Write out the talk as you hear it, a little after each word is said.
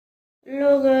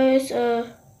Hello guys,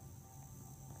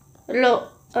 hello,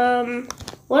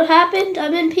 what happened?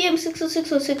 I'm in PM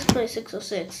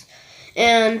 606.606,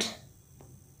 and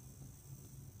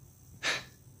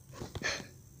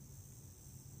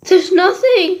there's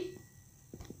nothing.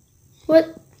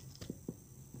 What?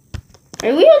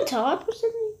 Are we on top or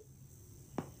something?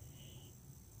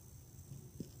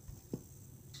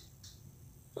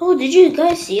 Oh, did you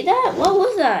guys see that? What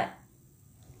was that?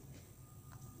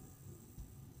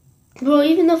 Bro,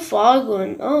 even the fog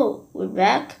one. Oh, we're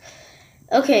back?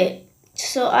 Okay,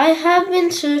 so I have been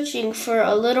searching for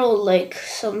a little, like,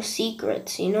 some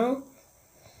secrets, you know?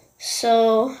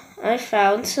 So, I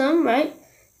found some, right?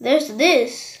 There's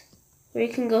this, where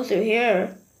you can go through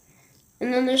here.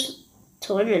 And then there's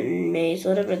tournament maze,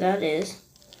 whatever that is.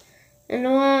 And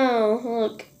wow,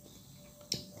 look.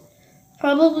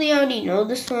 Probably already know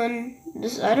this one.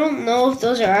 I don't know if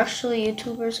those are actually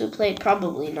YouTubers who played.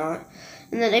 Probably not.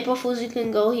 And then April Fools, you can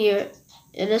go here.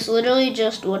 And it's literally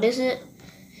just, what is it?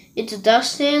 It's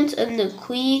Dust Dance and the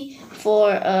key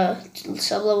for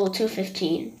sublevel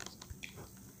 215.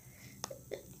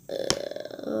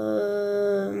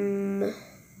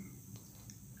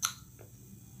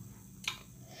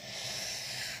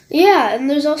 Yeah, and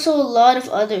there's also a lot of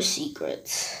other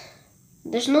secrets.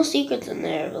 There's no secrets in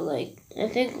there, but like, I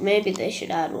think maybe they should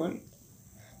add one.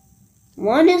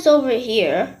 One is over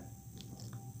here,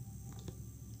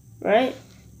 right?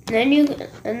 And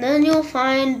then you'll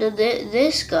find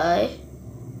this guy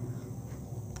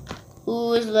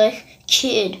who is like,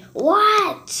 kid,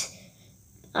 what?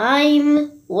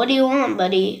 What do you want,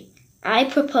 buddy? I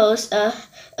propose a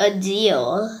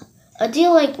deal. A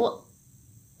deal like what?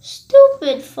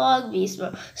 Stupid fog beast,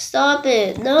 bro. Stop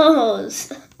it. No.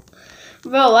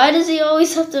 Bro, why does he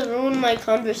always have to ruin my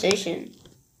conversation?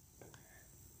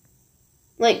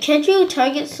 Like, can't you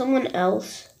target someone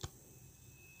else?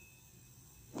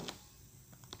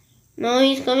 No,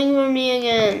 he's coming for me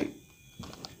again.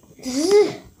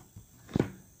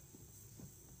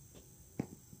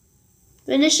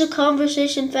 Finish the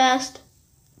conversation fast.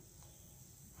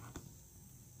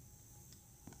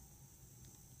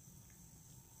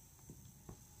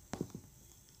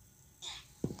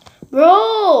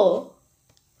 Bro!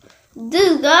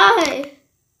 This guy!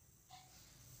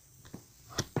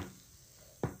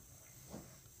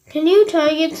 Can you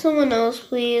target someone else,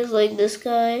 please? Like this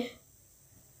guy?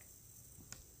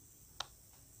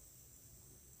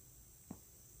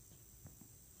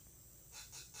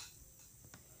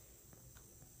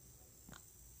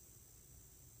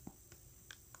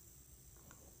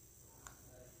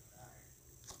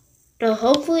 No,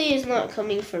 hopefully he's not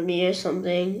coming for me or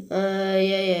something.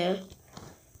 Yeah.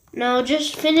 No,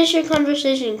 just finish your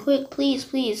conversation quick, please,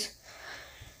 please.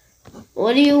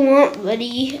 What do you want,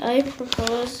 buddy? I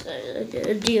propose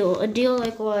a deal. A deal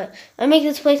like what? I make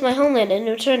this place my homeland, and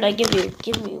in return I give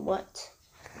me what?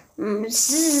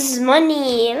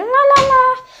 Money. La la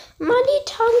la. Money,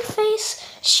 tongue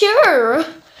face. Sure.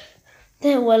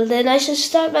 Then I should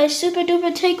start my super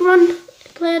duper take run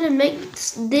plan and make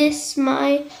this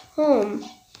my home.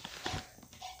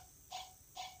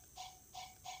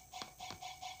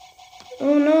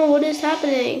 Oh no, what is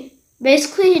happening?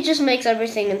 Basically, he just makes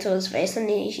everything into his face and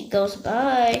he goes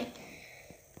bye.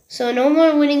 So no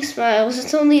more winning smiles.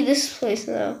 It's only this place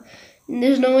now. And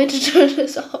there's no way to turn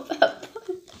this off.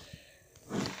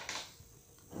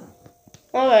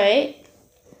 Alright.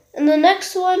 And the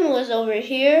next one was over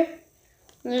here.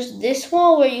 There's this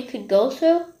wall where you could go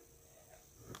through.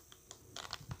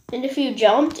 And if you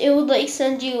jumped, it would like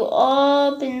send you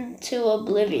up into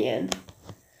oblivion.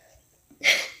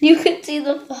 You could see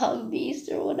the fog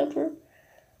beast or whatever.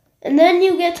 And then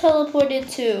you get teleported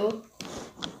to...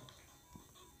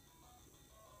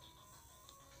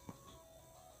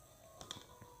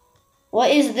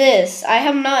 What is this? I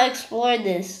have not explored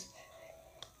this.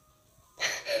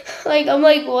 I'm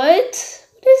like, what?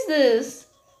 What is this?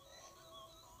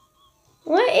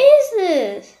 What is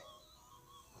this?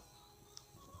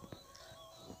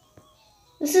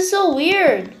 This is so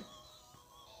weird.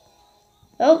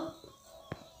 Oh.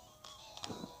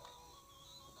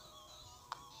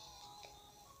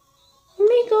 Let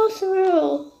me go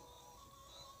through.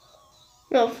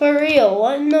 No, for real.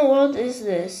 What in the world is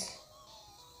this?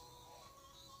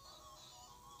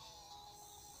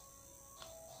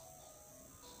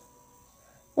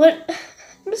 What?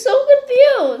 I'm so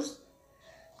confused.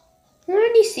 Are there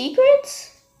any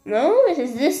secrets? No?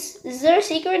 Is there a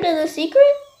secret in the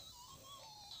secret?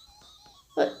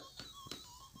 What?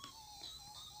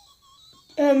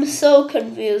 I'm so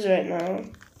confused right now.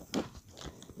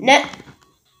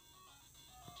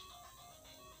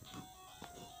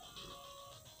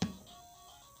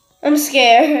 I'm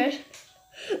scared.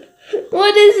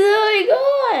 What is going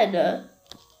on?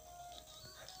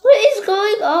 What is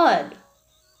going on?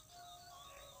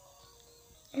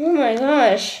 Oh my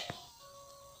gosh.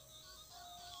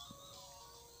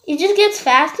 It just gets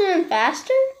faster and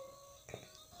faster?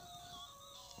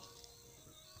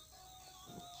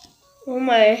 Oh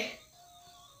my.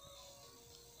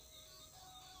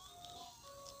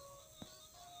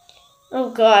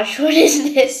 Oh gosh, what is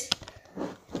this?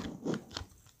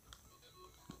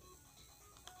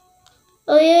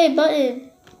 Oh yay, button.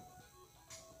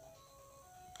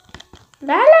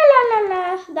 La la la la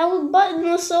la. That button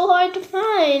was so hard to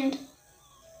find.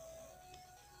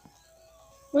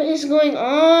 What is going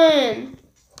on?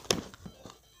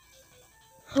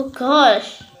 Oh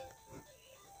gosh.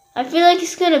 I feel like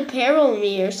it's gonna peril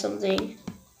me or something.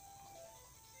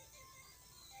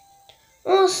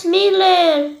 Oh,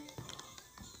 Smealer!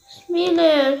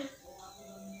 Smealer!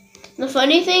 The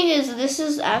funny thing is, this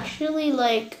is actually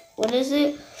like, what is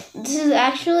it? This is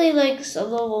actually like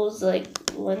Sublevels like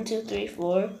 1, 2, 3,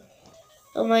 4.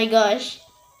 Oh my gosh.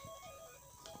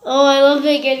 Oh, I love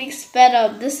it getting sped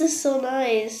up. This is so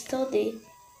nice, totally.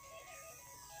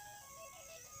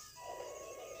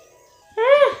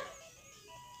 Ah!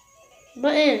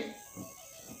 Button.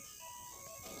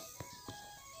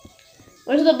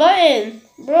 Where's the button?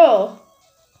 Bro.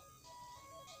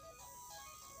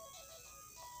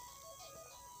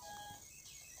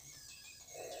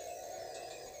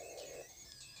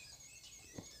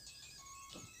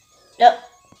 Yep.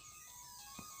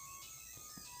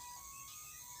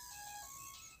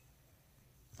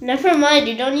 Never mind,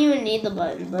 you don't even need the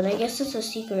button, but I guess it's a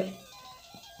secret.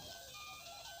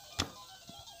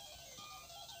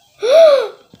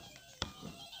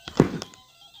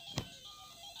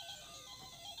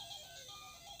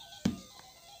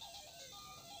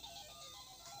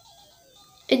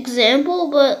 Example,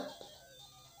 but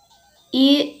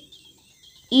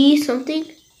E something?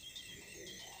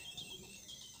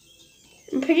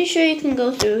 I'm pretty sure you can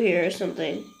go through here or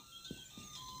something.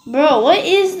 Bro, what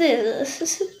is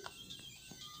this?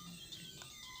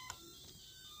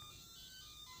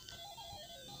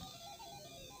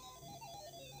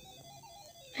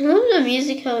 I love the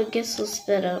music, how it gets so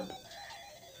sped up.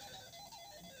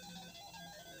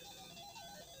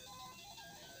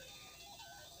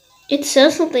 It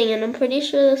says something, and I'm pretty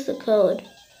sure that's the code.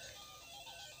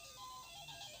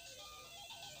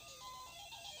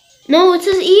 No, it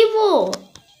says evil.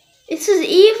 It says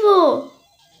evil.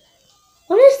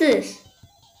 What is this?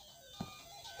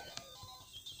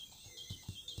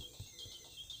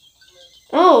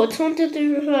 Oh, it's 1, 2,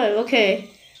 3, 4, 5. Okay,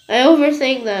 I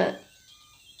overthink that.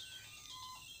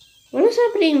 What is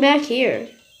happening back here?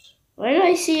 Why did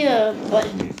I see a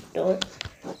button door?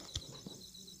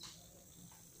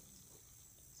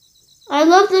 I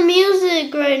love the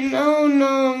music right now. Oh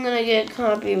no, I'm gonna get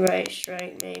copyright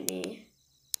strike maybe.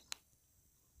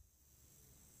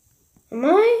 Am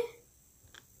I?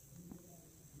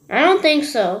 I don't think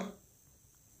so.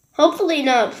 Hopefully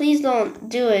not. Please don't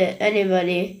do it,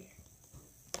 anybody.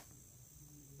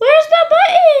 Where's the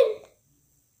button?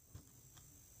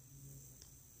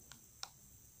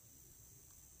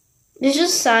 It's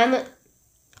just silent.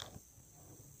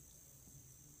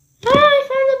 Ah, I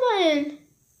found the button.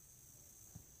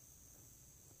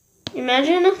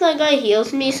 Imagine if that guy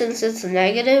heals me since it's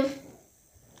negative.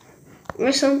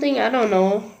 Or something, I don't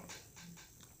know.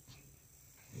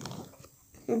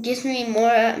 It gives me more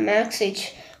at max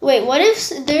H. Wait, what if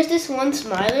there's this one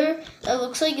smiler that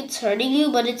looks like it's hurting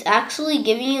you, but it's actually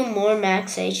giving you more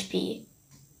max HP?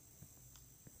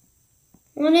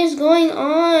 What is going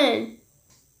on?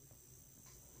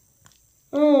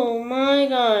 Oh my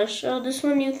gosh. Oh, this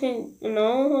one you can,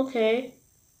 no, okay.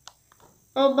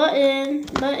 Oh, button,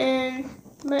 button,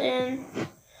 button.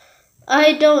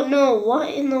 I don't know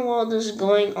what in the world is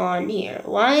going on here.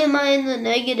 Why am I in the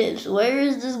negatives? Where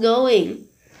is this going?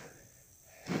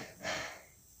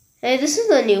 Hey, this is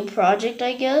a new project,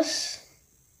 I guess.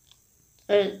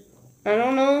 I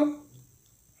don't know.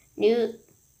 New.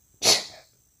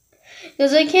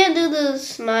 Because I can't do the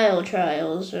smile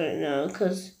trials right now.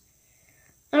 Because,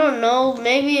 I don't know.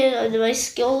 Maybe my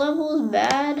skill level is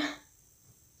bad.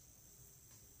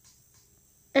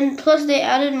 And plus they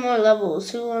added more levels.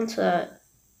 Who wants that?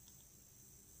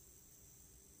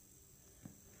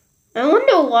 I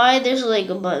wonder why there's like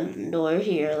a button door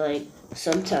here, like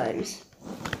sometimes.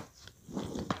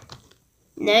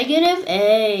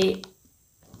 -8.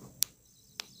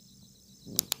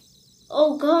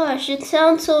 Oh gosh, it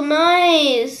sounds so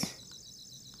nice.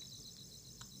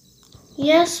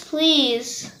 Yes,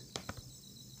 please.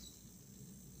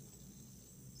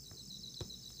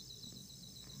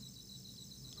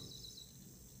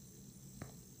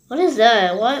 What is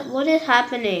that? What is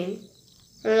happening?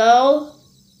 Hello?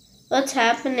 What's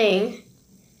happening?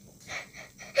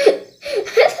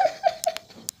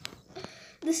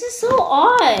 This is so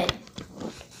odd.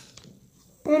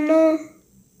 Oh no.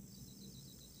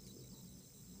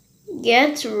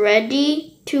 Get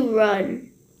ready to run.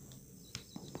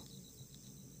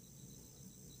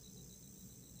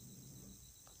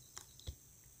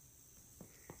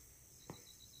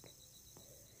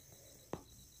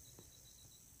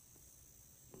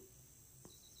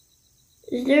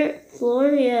 Is there floor?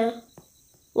 Yeah.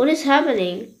 What is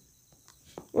happening?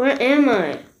 Where am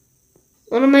I?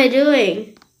 What am I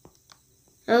doing?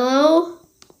 Hello?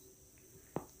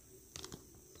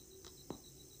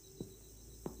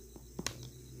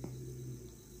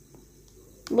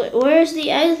 Where's the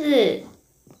exit?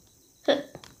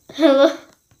 Hello?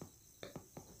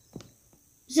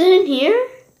 Is it in here?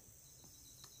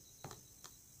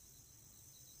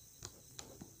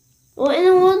 What in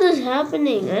the world is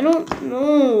happening? I don't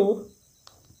know.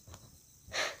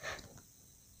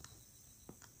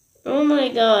 Oh my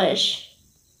gosh.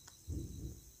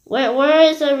 Where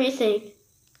is everything?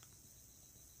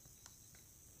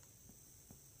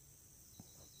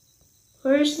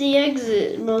 Where's the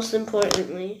exit, most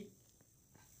importantly?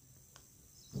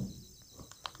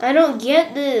 I don't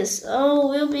get this. Oh,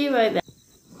 we'll be right back.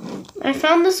 I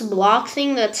found this block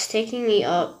thing that's taking me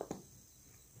up.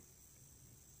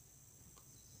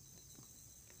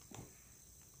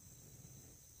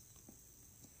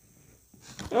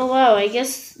 Oh wow, I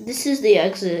guess this is the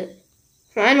exit.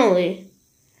 Finally.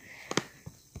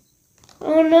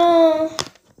 Oh no.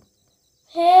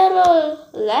 Pedal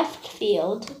left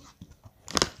field.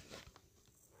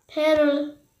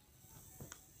 Pedal.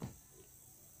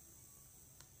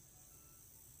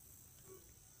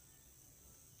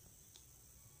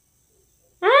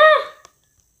 Ah!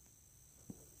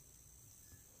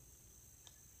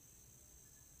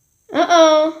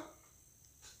 Uh-oh.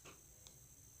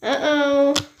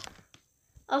 Uh-oh.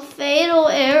 A fatal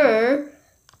error.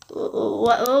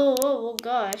 Oh,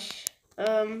 gosh.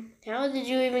 How did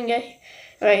you even get...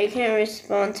 Alright, you can't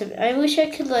respond to... I wish I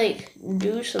could, like,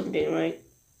 do something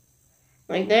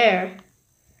like there.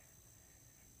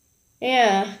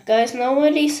 Yeah, guys,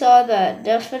 nobody saw that.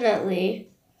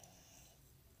 Definitely.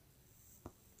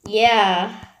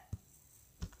 Yeah.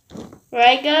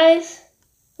 Right, guys?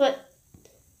 But...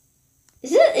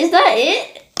 Is that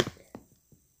it?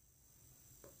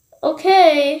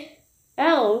 Okay.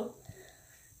 Ow.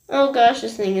 Oh gosh,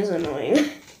 this thing is annoying.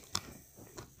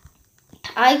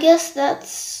 I guess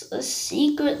that's a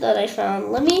secret that I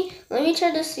found. Let me try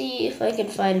to see if I can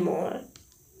find more.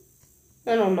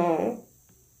 I don't know.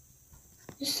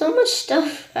 There's so much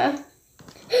stuff.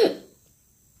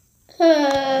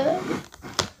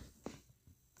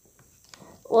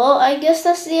 Well, I guess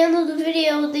that's the end of the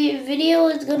video. The video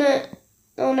is gonna...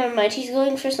 Oh, never mind. He's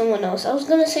going for someone else. I was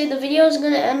gonna say the video is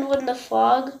gonna end when the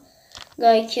fog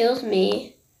guy kills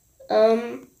me.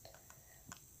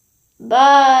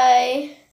 Bye.